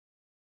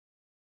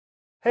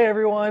Hey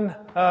everyone,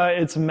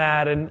 it's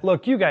Matt, and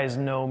look, you guys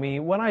know me.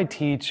 When I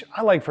teach,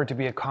 I like for it to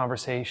be a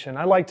conversation.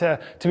 I like to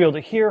be able to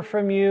hear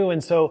from you,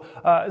 and so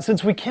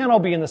since we can't all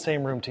be in the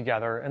same room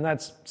together, and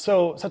that's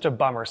such a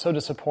bummer, so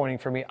disappointing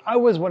for me, I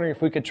was wondering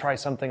if we could try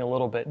something a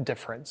little bit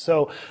different.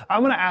 So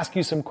I'm going to ask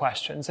you some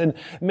questions, and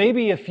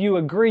maybe if you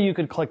agree, you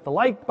could click the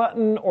like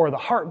button or the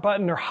heart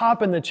button or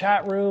hop in the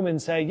chat room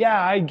and say,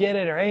 yeah, I get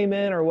it, or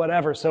amen, or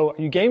whatever. So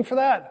are you game for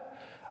that?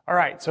 All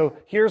right, so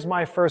here's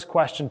my first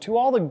question to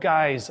all the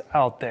guys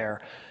out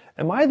there.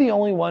 Am I the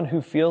only one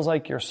who feels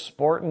like you're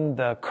sporting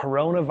the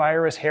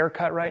coronavirus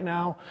haircut right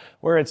now,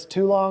 where it's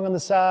too long on the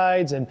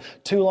sides and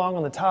too long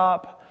on the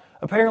top?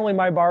 Apparently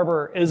my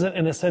barber isn't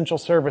an essential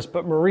service,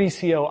 but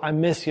Mauricio, I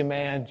miss you,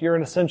 man. You're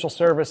an essential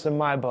service in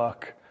my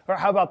book. Or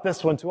how about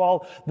this one to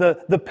all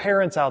the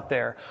parents out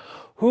there?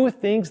 Who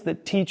thinks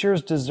that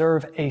teachers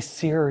deserve a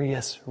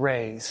serious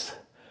raise?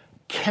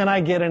 Can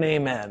I get an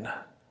amen?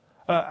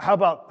 How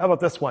about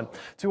this one?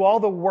 To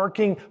all the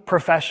working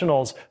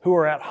professionals who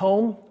are at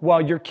home while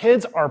your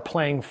kids are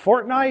playing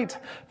Fortnite,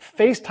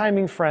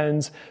 FaceTiming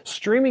friends,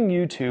 streaming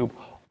YouTube,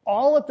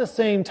 all at the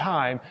same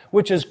time,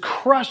 which is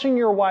crushing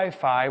your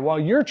Wi-Fi while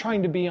you're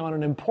trying to be on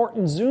an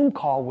important Zoom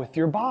call with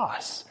your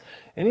boss.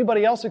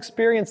 Anybody else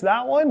experience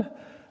that one?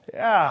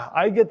 Yeah,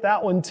 I get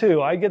that one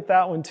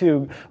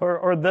too.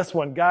 Or this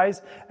one.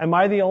 Guys, am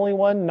I the only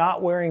one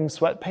not wearing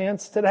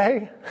sweatpants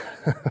today?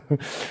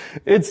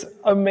 It's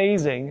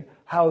amazing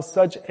how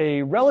such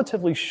a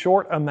relatively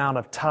short amount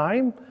of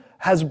time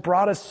has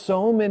brought us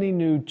so many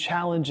new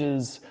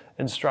challenges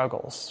and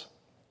struggles.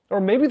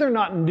 Or maybe they're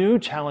not new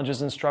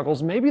challenges and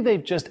struggles. Maybe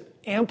they've just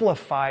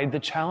amplified the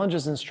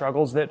challenges and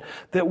struggles that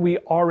we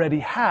already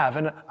have.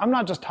 And I'm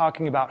not just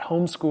talking about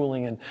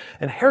homeschooling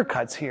and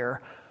haircuts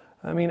here.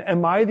 I mean,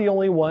 am I the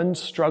only one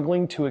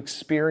struggling to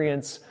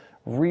experience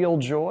real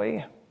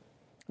joy?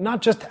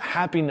 Not just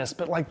happiness,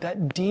 but like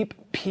that deep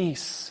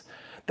peace,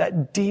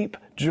 that deep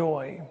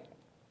joy.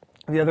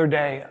 The other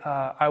day,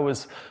 I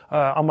was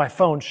on my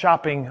phone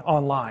shopping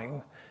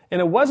online.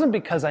 And it wasn't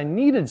because I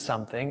needed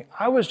something.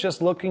 I was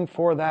just looking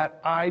for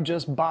that I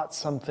just bought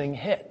something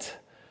hit.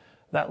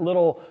 That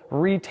little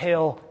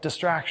retail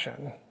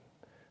distraction.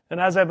 And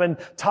as I've been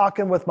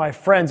talking with my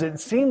friends, it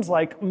seems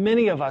like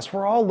many of us,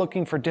 we're all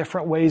looking for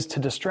different ways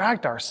to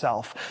distract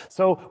ourselves.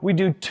 So we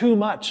do too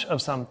much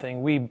of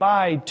something. We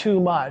buy too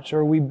much,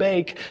 or we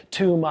bake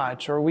too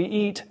much, or we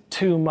eat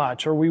too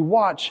much, or we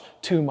watch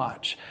too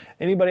much.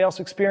 Anybody else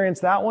experience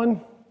that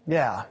one?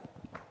 Yeah.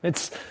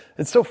 It's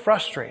so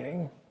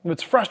frustrating.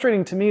 What's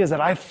frustrating to me is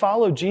that I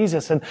follow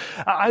Jesus, and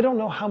I don't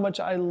know how much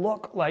I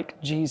look like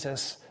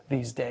Jesus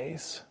these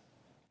days.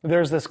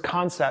 There's this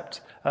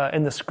concept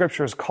in the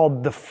scriptures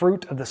called the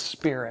fruit of the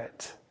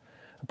Spirit.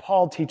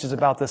 Paul teaches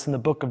about this in the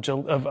book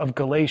of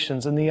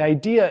Galatians, and the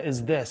idea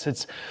is this.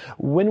 It's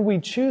when we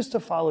choose to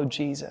follow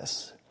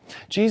Jesus,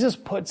 Jesus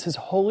puts his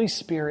Holy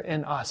Spirit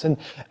in us, and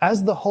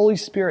as the Holy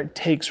Spirit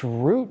takes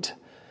root,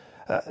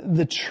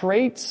 the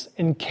traits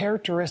and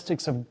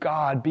characteristics of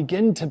God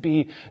begin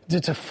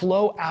to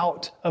flow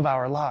out of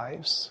our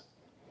lives.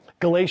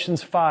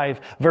 Galatians 5,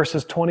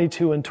 verses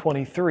 22 and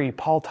 23,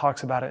 Paul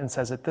talks about it and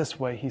says it this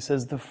way. He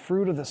says, the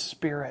fruit of the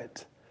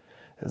Spirit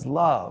is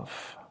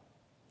love,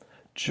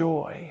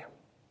 joy,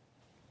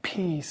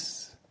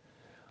 peace,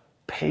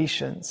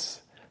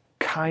 patience,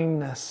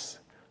 kindness,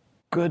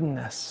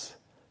 goodness,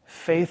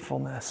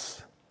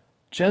 faithfulness,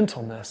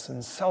 gentleness,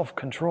 and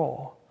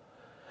self-control.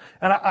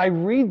 And I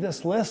read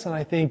this list and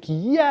I think,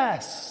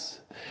 yes,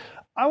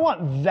 I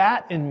want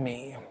that in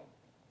me.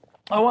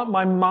 I want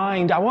my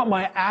mind, I want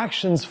my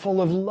actions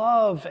full of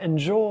love and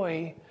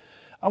joy.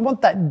 I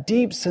want that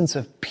deep sense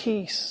of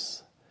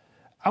peace.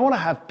 I want to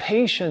have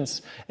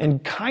patience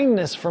and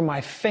kindness for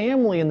my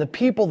family and the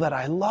people that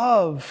I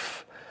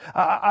love.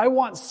 I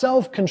want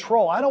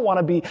self-control. I don't want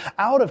to be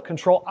out of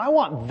control. I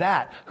want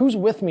that. Who's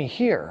with me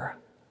here?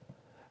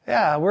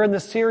 Yeah, we're in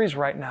this series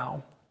right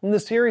now. And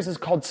the series is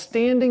called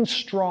Standing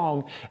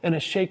Strong in a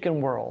Shaken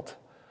World.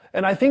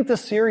 And I think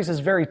this series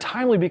is very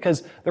timely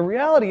because the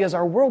reality is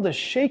our world is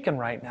shaken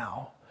right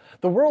now.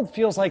 The world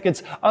feels like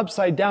it's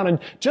upside down. And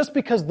just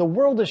because the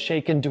world is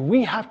shaken, do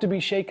we have to be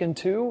shaken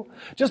too?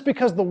 Just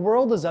because the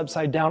world is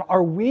upside down,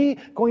 are we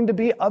going to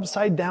be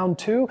upside down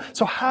too?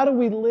 So how do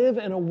we live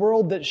in a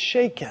world that's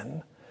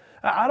shaken?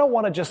 I don't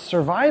want to just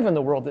survive in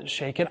the world that's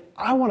shaken.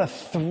 I want to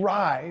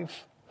thrive.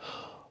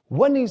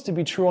 What needs to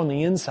be true on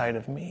the inside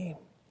of me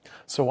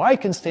so I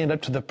can stand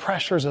up to the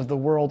pressures of the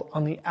world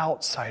on the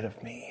outside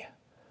of me?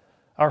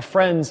 Our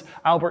friends,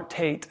 Albert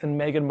Tate and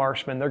Megan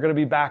Marshman, they're going to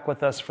be back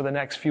with us for the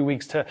next few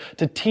weeks to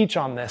teach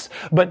on this.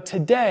 But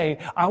today,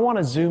 I want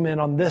to zoom in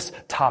on this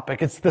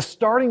topic. It's the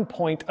starting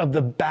point of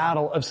the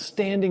battle of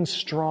standing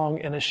strong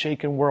in a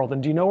shaken world.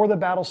 And do you know where the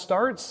battle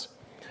starts?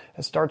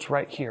 It starts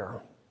right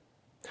here.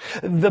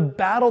 The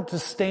battle to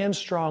stand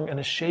strong in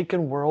a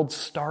shaken world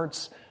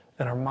starts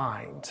in our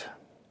mind.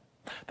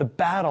 The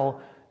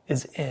battle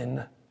is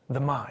in the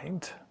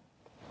mind.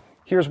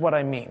 Here's what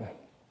I mean.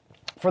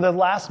 For the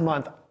last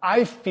month,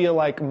 I feel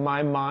like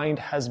my mind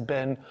has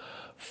been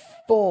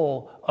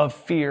full of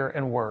fear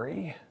and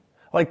worry,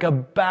 like a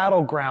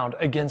battleground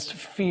against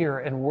fear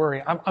and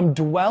worry. I'm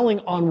dwelling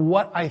on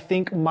what I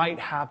think might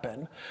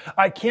happen.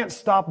 I can't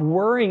stop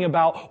worrying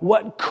about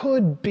what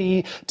could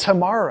be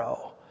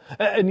tomorrow.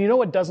 And you know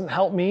what doesn't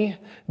help me?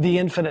 The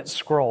infinite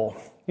scroll.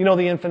 You know,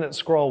 the infinite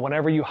scroll,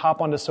 whenever you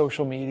hop onto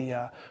social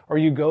media or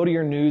you go to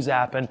your news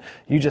app and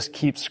you just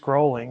keep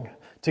scrolling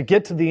to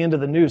get to the end of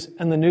the news,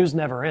 and the news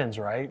never ends,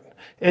 right?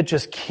 It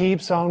just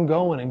keeps on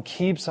going and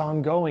keeps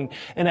on going.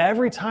 And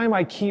every time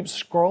I keep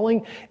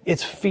scrolling,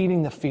 it's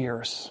feeding the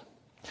fears.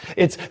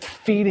 It's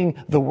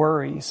feeding the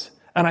worries.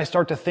 And I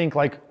start to think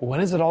like, when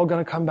is it all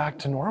going to come back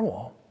to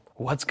normal?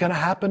 What's going to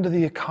happen to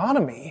the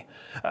economy?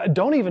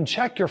 Don't even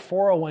check your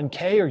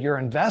 401k or your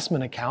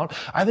investment account.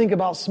 I think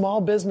about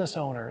small business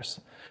owners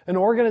and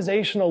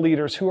organizational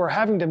leaders who are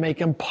having to make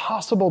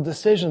impossible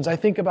decisions. I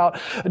think about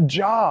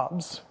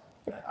jobs.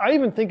 I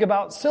even think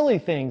about silly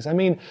things. I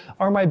mean,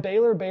 are my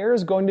Baylor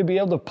Bears going to be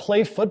able to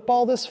play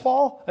football this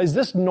fall? Is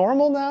this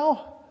normal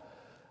now?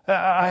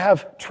 I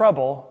have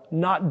trouble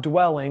not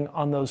dwelling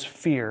on those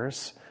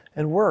fears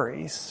and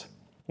worries.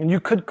 And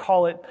you could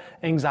call it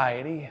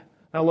anxiety.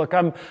 Now look,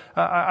 I'm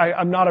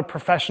not a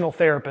professional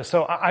therapist,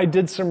 so I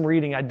did some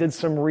reading, I did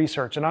some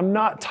research, and I'm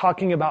not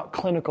talking about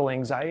clinical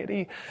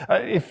anxiety.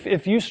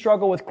 If you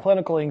struggle with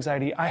clinical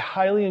anxiety, I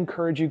highly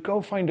encourage you, go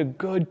find a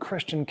good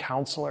Christian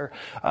counselor.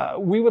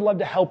 We would love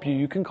to help you.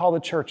 You can call the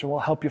church and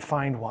we'll help you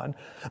find one.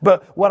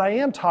 But what I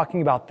am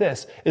talking about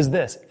is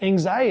this.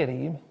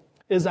 Anxiety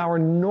is our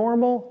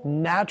normal,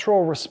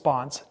 natural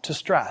response to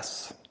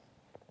stress.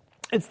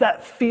 It's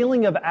that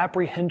feeling of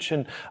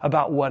apprehension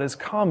about what is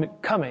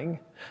coming.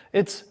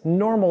 It's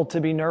normal to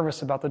be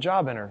nervous about the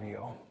job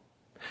interview.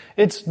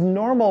 It's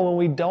normal when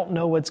we don't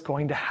know what's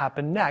going to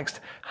happen next.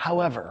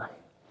 However,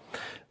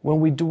 when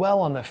we dwell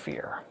on the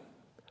fear,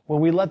 when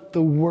we let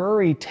the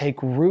worry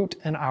take root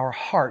in our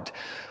heart,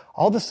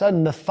 all of a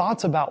sudden the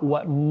thoughts about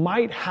what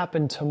might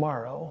happen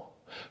tomorrow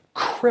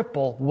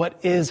cripple what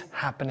is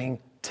happening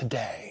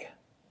today.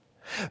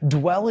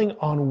 Dwelling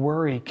on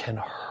worry can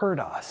hurt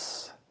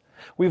us.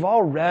 We've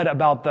all read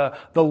about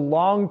the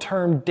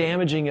long-term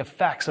damaging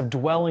effects of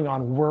dwelling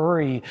on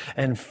worry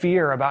and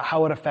fear, about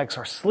how it affects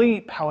our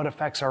sleep, how it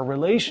affects our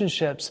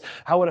relationships,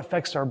 how it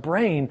affects our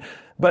brain.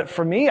 But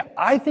for me,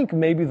 I think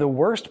maybe the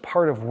worst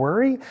part of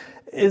worry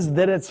is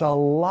that it's a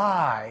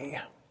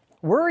lie.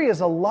 Worry is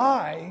a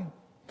lie.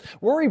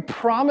 Worry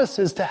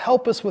promises to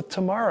help us with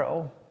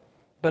tomorrow,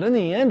 but in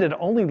the end, it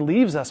only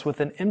leaves us with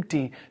an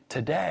empty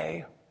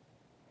today.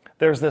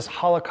 There's this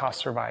Holocaust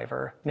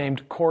survivor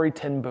named Corrie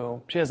ten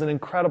Boom. She has an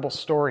incredible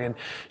story, and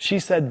she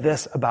said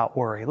this about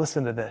worry.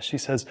 Listen to this. She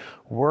says,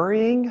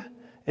 worrying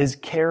is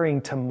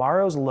carrying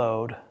tomorrow's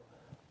load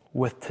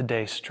with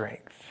today's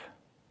strength.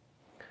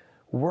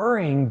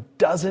 Worrying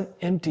doesn't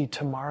empty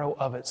tomorrow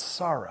of its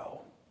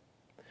sorrow.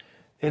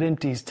 It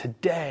empties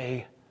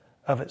today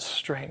of its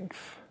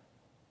strength.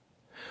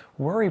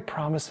 Worry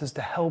promises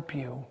to help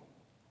you,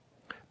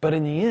 but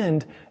in the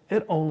end,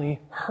 it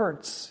only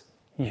hurts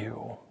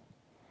you.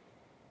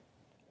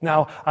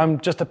 Now,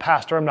 I'm just a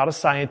pastor, I'm not a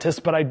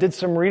scientist, but I did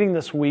some reading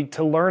this week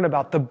to learn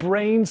about the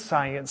brain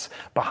science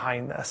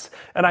behind this.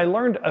 And I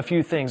learned a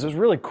few things. It was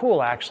really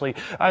cool, actually.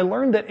 I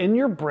learned that in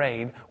your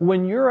brain,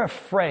 when you're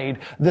afraid,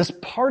 this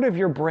part of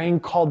your brain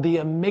called the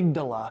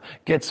amygdala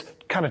gets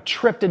kind of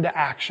tripped into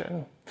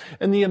action.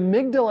 And the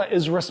amygdala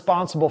is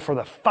responsible for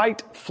the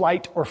fight,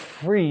 flight, or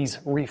freeze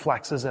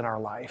reflexes in our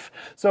life.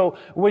 So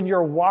when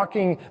you're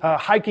walking,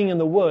 hiking in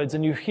the woods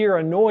and you hear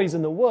a noise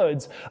in the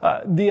woods,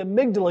 the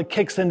amygdala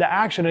kicks into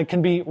action. It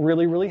can be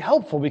really, really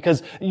helpful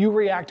because you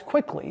react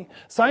quickly.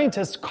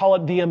 Scientists call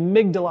it the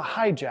amygdala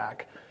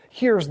hijack.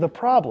 Here's the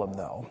problem,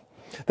 though.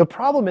 The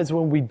problem is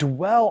when we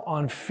dwell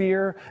on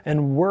fear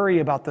and worry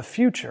about the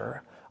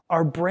future,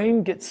 our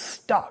brain gets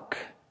stuck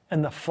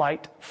in the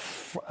fight,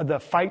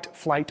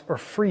 flight, or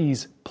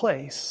freeze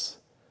place.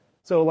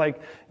 So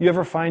like, you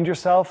ever find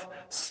yourself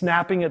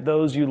snapping at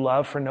those you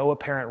love for no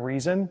apparent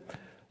reason?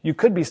 You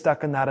could be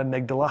stuck in that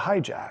amygdala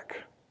hijack.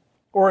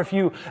 Or if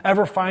you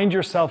ever find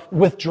yourself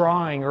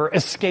withdrawing or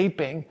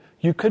escaping,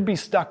 you could be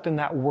stuck in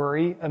that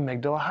worry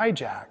amygdala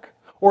hijack.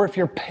 Or if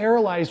you're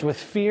paralyzed with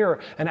fear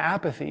and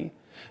apathy,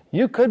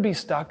 you could be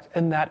stuck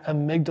in that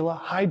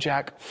amygdala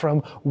hijack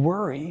from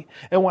worry.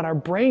 And when our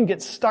brain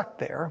gets stuck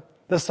there,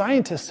 the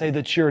scientists say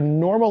that your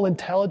normal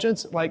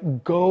intelligence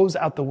goes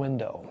out the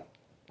window.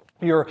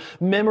 Your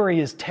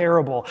memory is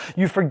terrible.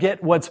 You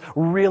forget what's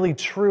really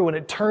true, and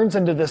it turns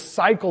into this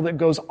cycle that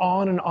goes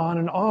on and on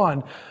and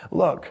on.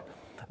 Look,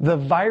 the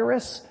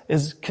virus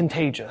is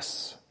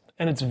contagious,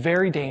 and it's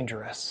very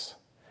dangerous.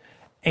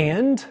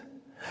 And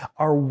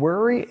our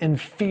worry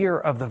and fear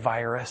of the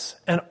virus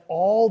and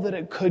all that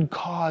it could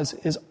cause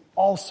is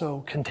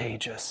also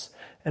contagious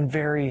and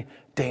very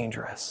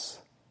dangerous.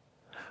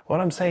 What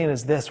I'm saying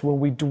is this: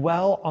 when we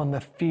dwell on the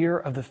fear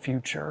of the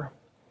future,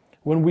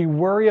 when we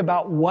worry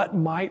about what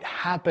might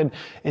happen,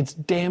 it's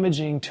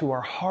damaging to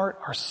our heart,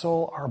 our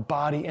soul, our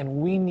body, and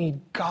we need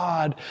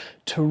God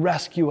to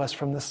rescue us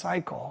from the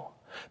cycle.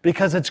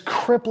 because it's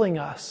crippling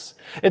us.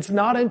 It's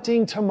not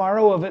emptying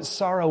tomorrow of its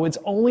sorrow. It's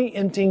only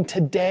emptying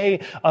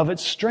today of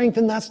its strength,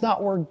 and that's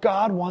not where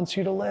God wants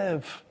you to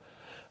live.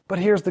 But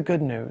here's the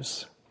good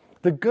news.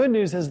 The good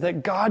news is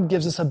that God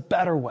gives us a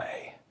better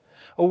way,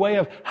 a way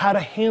of how to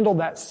handle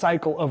that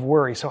cycle of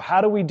worry. So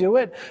how do we do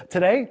it?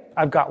 Today,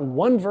 I've got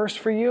one verse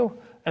for you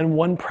and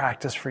one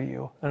practice for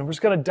you. And we're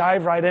just going to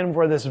dive right in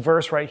for this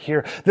verse right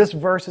here. This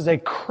verse is a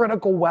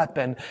critical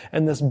weapon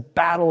in this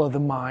battle of the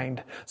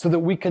mind so that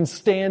we can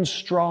stand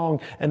strong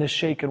in a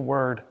shaken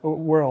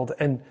world.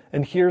 And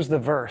here's the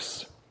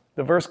verse.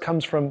 The verse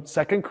comes from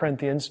 2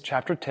 Corinthians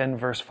chapter 10,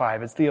 verse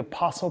 5. It's the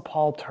Apostle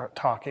Paul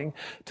talking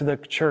to the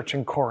church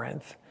in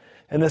Corinth.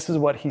 And this is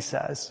what he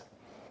says.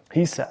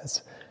 He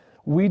says,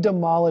 "We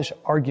demolish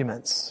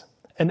arguments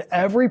and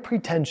every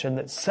pretension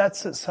that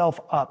sets itself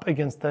up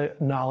against the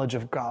knowledge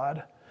of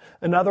God."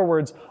 In other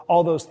words,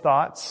 all those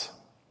thoughts,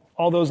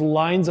 all those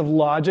lines of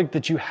logic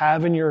that you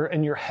have in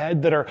your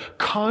head that are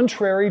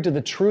contrary to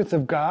the truth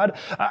of God,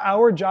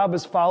 our job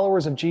as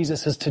followers of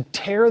Jesus is to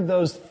tear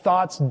those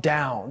thoughts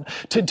down,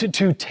 to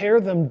tear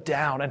them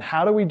down. And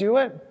how do we do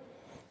it?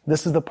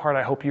 This is the part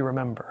I hope you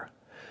remember.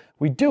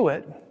 We do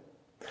it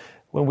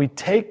when we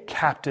take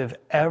captive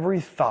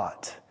every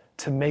thought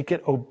to make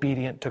it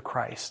obedient to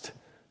Christ.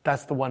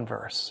 That's the one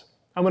verse.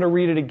 I'm going to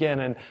read it again,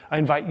 and I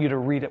invite you to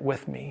read it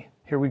with me.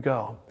 Here we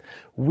go.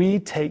 We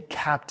take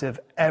captive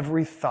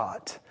every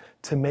thought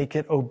to make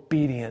it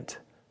obedient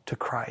to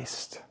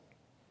Christ.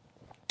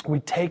 We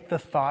take the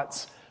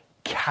thoughts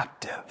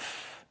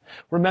captive.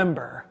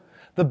 Remember,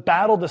 the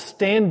battle to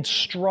stand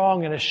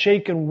strong in a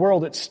shaken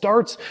world, it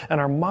starts in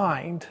our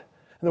mind.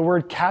 The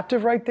word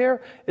captive right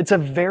there, it's a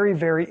very,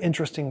 very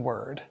interesting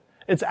word.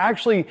 It's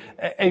actually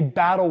a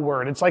battle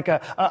word. It's like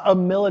a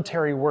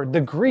military word.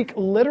 The Greek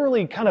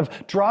literally kind of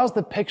draws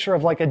the picture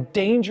of like a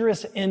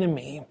dangerous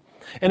enemy.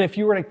 And if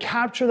you were to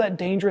capture that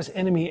dangerous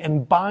enemy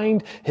and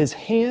bind his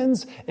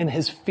hands and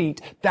his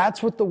feet,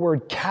 that's what the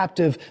word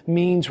captive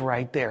means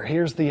right there.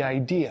 Here's the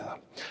idea.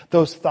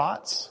 Those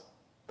thoughts,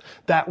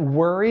 that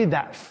worry,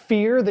 that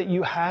fear that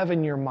you have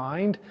in your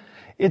mind,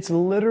 it's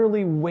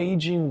literally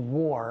waging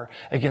war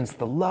against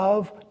the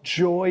love,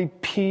 joy,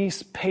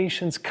 peace,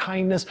 patience,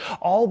 kindness,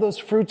 all those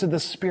fruits of the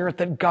Spirit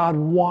that God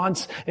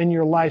wants in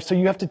your life. So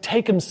you have to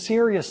take them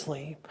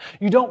seriously.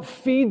 You don't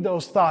feed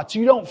those thoughts.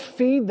 You don't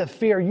feed the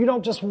fear. You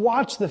don't just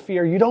watch the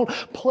fear. You don't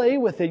play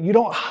with it. You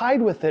don't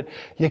hide with it.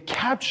 You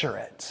capture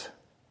it.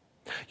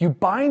 You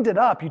bind it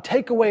up. You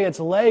take away its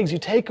legs. You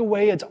take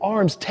away its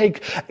arms.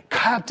 Take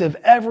captive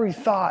every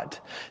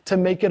thought to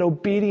make it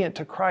obedient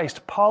to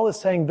Christ. Paul is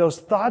saying those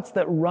thoughts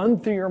that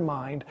run through your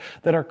mind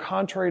that are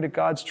contrary to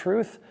God's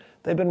truth,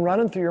 they've been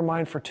running through your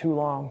mind for too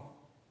long.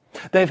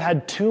 They've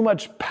had too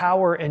much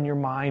power in your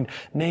mind.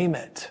 Name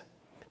it.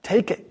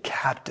 Take it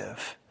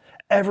captive,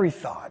 every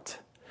thought,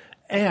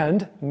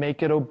 and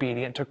make it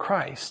obedient to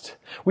Christ.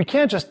 We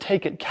can't just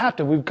take it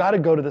captive. We've got to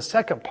go to the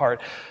second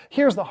part.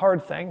 Here's the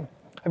hard thing.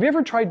 Have you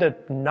ever tried to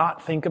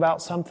not think about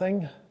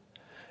something?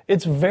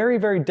 It's very,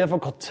 very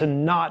difficult to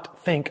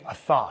not think a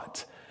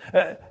thought.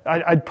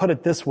 I'd put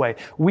it this way.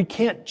 We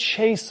can't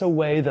chase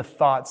away the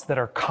thoughts that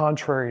are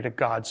contrary to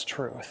God's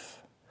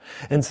truth.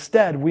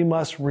 Instead, we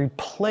must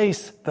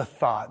replace the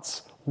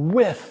thoughts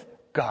with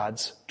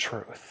God's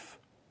truth.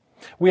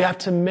 We have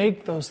to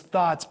make those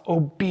thoughts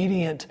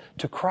obedient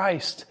to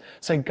Christ.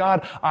 Say,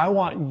 God, I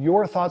want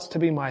your thoughts to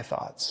be my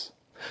thoughts.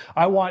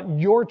 I want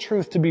your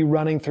truth to be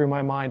running through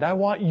my mind. I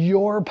want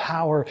your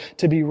power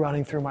to be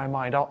running through my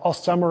mind. I'll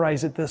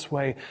summarize it this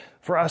way.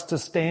 For us to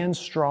stand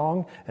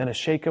strong in a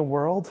shaken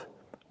world,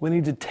 we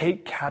need to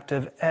take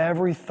captive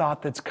every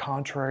thought that's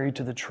contrary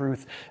to the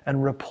truth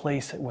and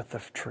replace it with the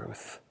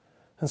truth.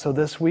 And so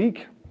this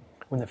week,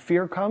 when the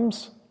fear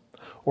comes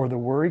or the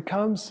worry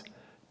comes,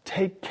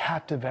 take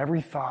captive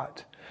every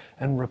thought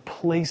and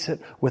replace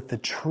it with the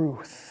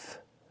truth.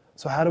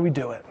 So how do we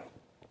do it?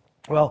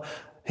 Well,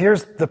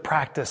 here's the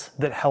practice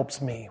that helps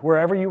me.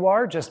 Wherever you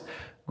are, just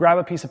grab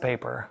a piece of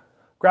paper.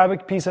 Grab a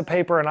piece of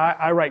paper and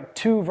I write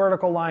 2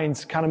 vertical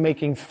lines, kind of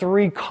making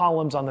 3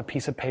 columns on the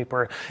piece of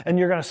paper. And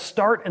you're going to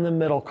start in the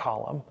middle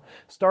column.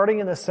 Starting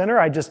in the center,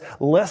 I just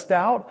list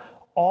out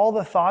all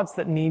the thoughts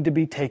that need to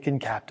be taken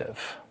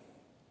captive.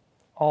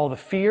 All the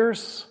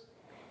fears,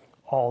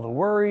 all the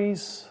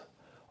worries,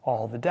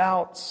 all the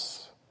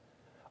doubts,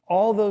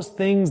 all those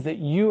things that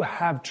you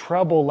have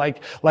trouble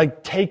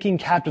like taking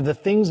captive, the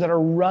things that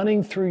are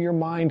running through your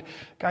mind.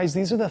 Guys,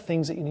 these are the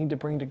things that you need to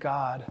bring to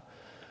God.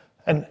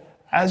 And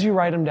as you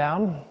write them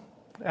down,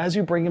 as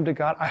you bring them to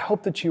God, I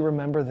hope that you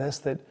remember this,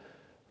 that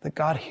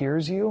God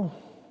hears you.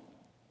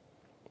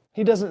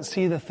 He doesn't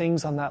see the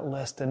things on that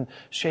list and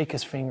shake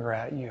his finger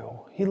at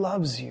you. He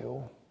loves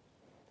you.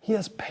 He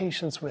has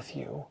patience with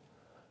you.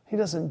 He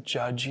doesn't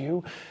judge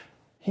you.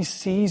 He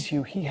sees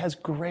you. He has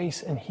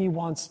grace and he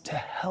wants to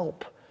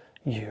help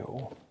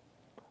you.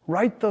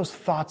 Write those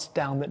thoughts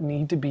down that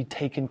need to be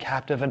taken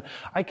captive. And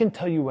I can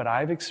tell you what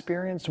I've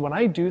experienced. When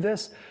I do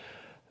this,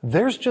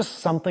 there's just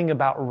something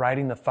about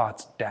writing the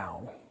thoughts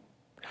down.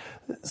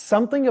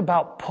 Something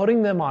about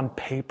putting them on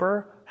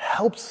paper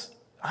helps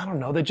I don't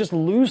know, they just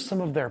lose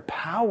some of their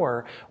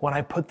power when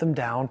I put them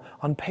down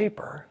on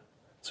paper.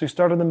 So you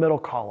start in the middle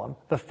column,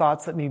 the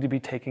thoughts that need to be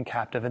taken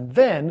captive. And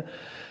then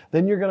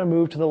you're going to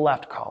move to the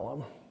left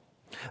column.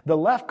 The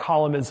left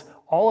column is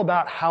all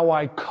about how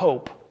I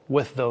cope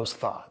with those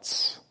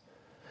thoughts.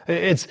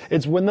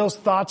 It's when those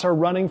thoughts are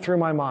running through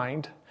my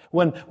mind,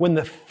 when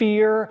the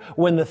fear,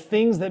 when the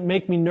things that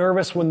make me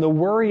nervous, when the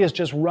worry is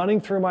just running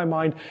through my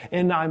mind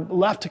and I'm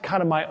left to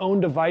kind of my own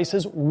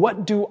devices,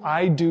 what do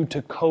I do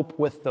to cope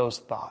with those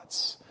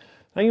thoughts?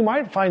 Now you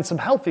might find some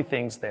healthy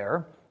things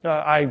there.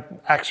 I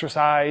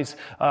exercise,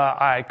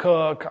 I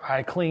cook,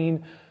 I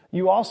clean.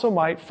 You also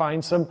might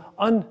find some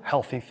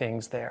unhealthy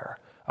things there.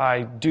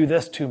 I do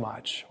this too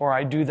much, or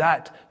I do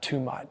that too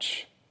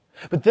much.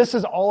 But this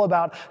is all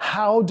about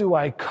how do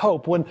I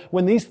cope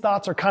when these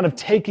thoughts are kind of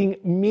taking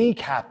me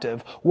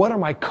captive. What are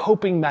my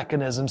coping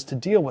mechanisms to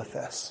deal with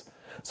this?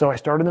 So I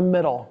start in the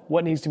middle.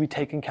 What needs to be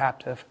taken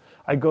captive?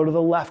 I go to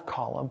the left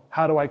column.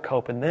 How do I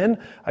cope? And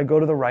then I go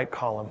to the right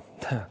column.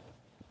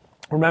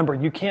 Remember,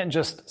 you can't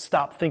just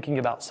stop thinking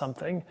about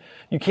something.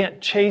 You can't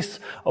chase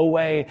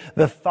away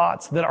the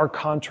thoughts that are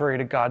contrary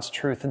to God's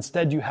truth.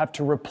 Instead, you have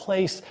to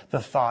replace the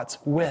thoughts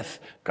with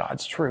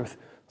God's truth.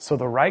 So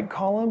the right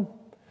column,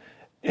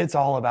 it's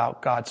all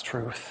about God's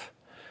truth.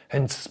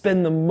 And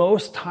spend the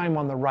most time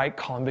on the right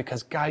column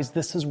because, guys,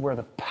 this is where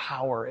the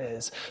power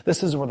is.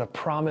 This is where the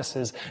promise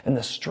is and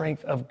the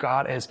strength of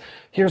God is.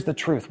 Here's the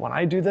truth. When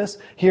I do this,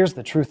 here's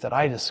the truth that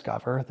I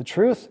discover. The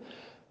truth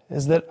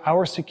is that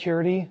our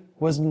security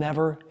was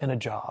never in a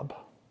job.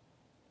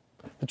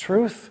 The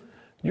truth,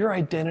 your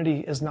identity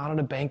is not in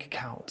a bank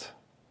account.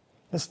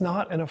 It's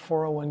not in a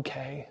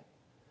 401k.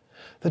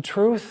 The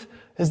truth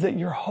is that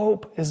your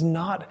hope is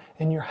not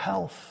in your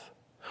health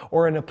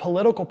or in a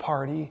political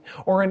party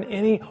or in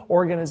any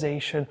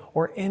organization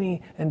or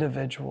any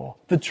individual.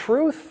 The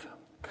truth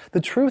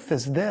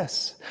is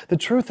this. The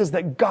truth is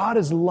that God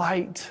is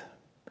light.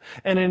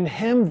 And in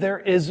Him there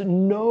is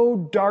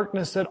no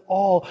darkness at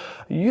all.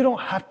 You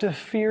don't have to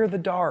fear the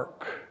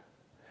dark.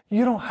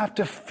 You don't have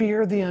to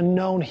fear the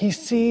unknown. He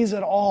sees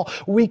it all.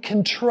 We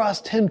can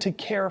trust Him to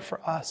care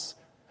for us.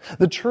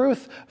 The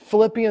truth,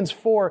 Philippians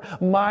 4,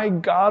 my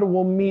God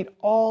will meet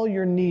all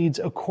your needs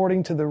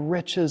according to the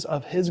riches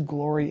of His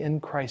glory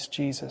in Christ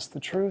Jesus. The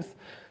truth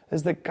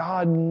is that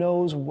God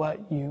knows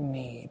what you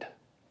need.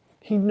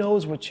 He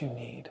knows what you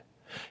need.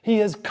 He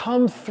has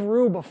come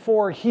through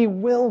before. He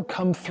will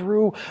come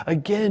through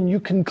again. You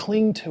can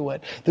cling to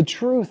it. The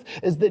truth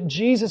is that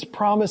Jesus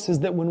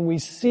promises that when we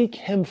seek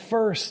Him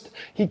first,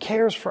 He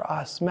cares for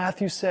us.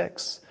 Matthew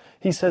 6,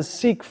 He says,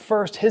 seek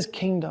first His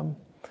kingdom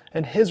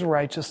and His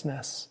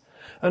righteousness,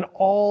 and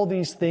all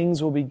these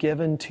things will be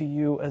given to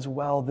you as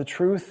well. The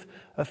truth,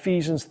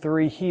 Ephesians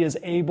 3, He is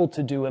able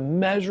to do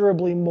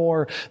immeasurably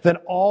more than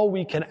all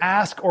we can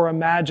ask or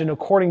imagine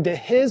according to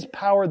His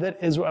power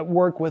that is at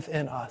work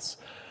within us.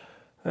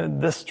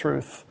 And this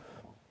truth,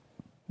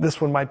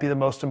 this one might be the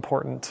most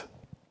important.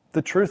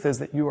 The truth is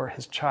that you are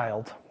His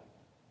child.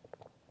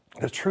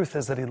 The truth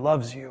is that He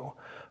loves you.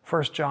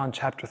 1 John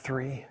chapter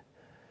 3.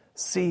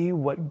 See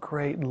what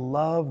great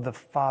love the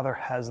Father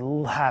has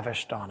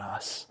lavished on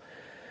us,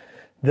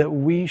 that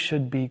we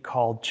should be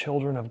called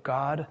children of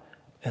God,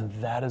 and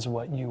that is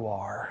what you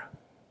are.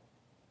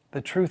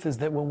 The truth is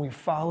that when we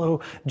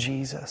follow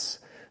Jesus,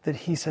 that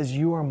He says,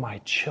 you are my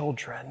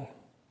children.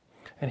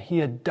 And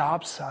He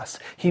adopts us.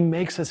 He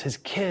makes us His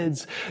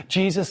kids.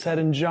 Jesus said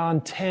in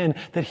John 10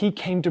 that He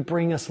came to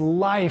bring us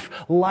life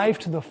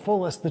to the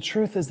fullest. The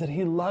truth is that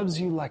He loves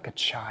you like a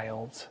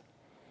child.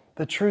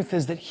 The truth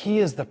is that He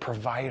is the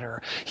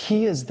provider.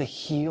 He is the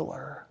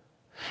healer.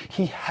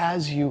 He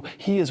has you.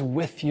 He is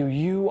with you.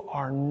 You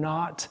are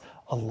not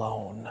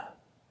alone.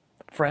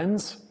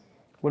 Friends,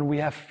 when we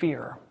have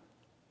fear,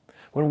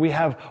 when we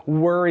have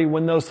worry,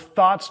 when those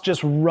thoughts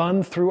just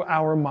run through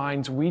our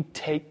minds, we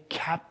take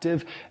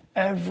captive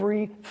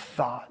every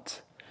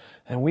thought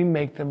and we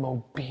make them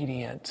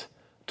obedient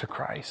to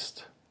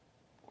Christ.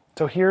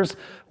 So here's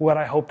what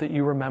I hope that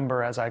you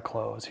remember as I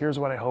close. Here's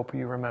what I hope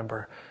you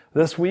remember.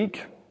 This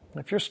week,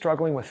 if you're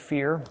struggling with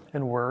fear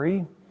and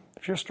worry,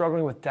 if you're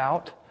struggling with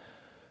doubt,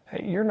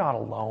 hey, you're not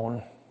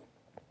alone.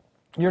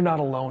 You're not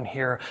alone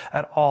here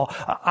at all.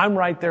 I'm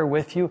right there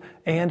with you,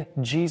 and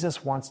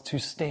Jesus wants to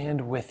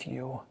stand with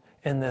you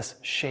in this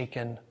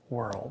shaken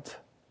world.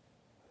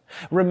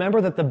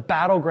 Remember that the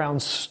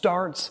battleground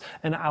starts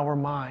in our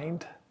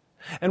mind.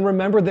 And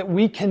remember that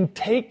we can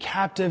take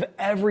captive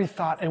every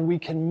thought and we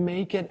can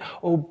make it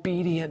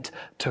obedient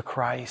to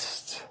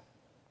Christ.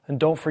 And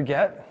don't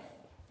forget,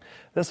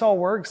 this all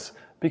works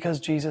because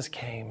Jesus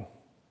came.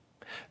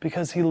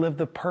 Because He lived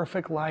the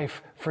perfect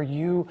life for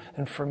you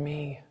and for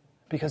me.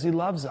 Because He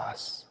loves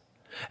us.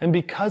 And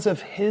because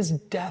of His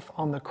death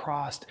on the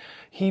cross,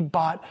 He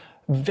bought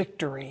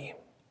victory.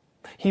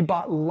 He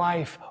bought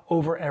life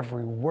over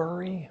every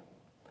worry,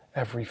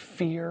 every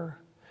fear,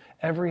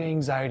 every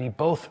anxiety,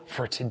 both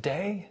for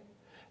today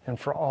and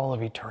for all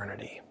of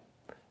eternity.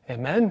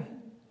 Amen?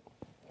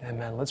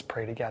 Amen. Let's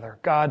pray together.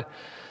 God,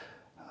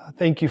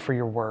 thank You for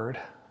Your word.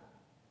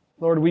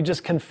 Lord, we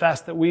just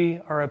confess that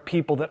we are a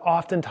people that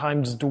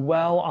oftentimes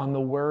dwell on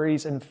the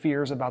worries and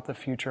fears about the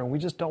future, and we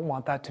just don't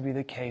want that to be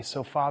the case.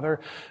 So, Father,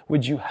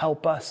 would you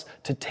help us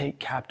to take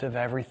captive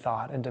every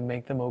thought and to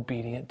make them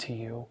obedient to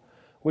you?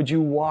 Would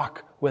you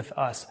walk with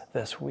us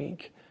this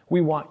week?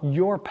 We want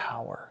your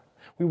power.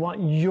 We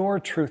want your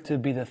truth to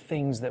be the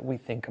things that we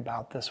think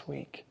about this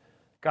week.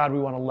 God, we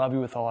want to love you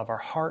with all of our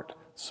heart,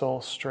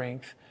 soul,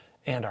 strength,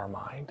 and our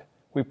mind.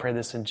 We pray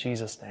this in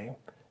Jesus' name.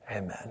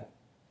 Amen.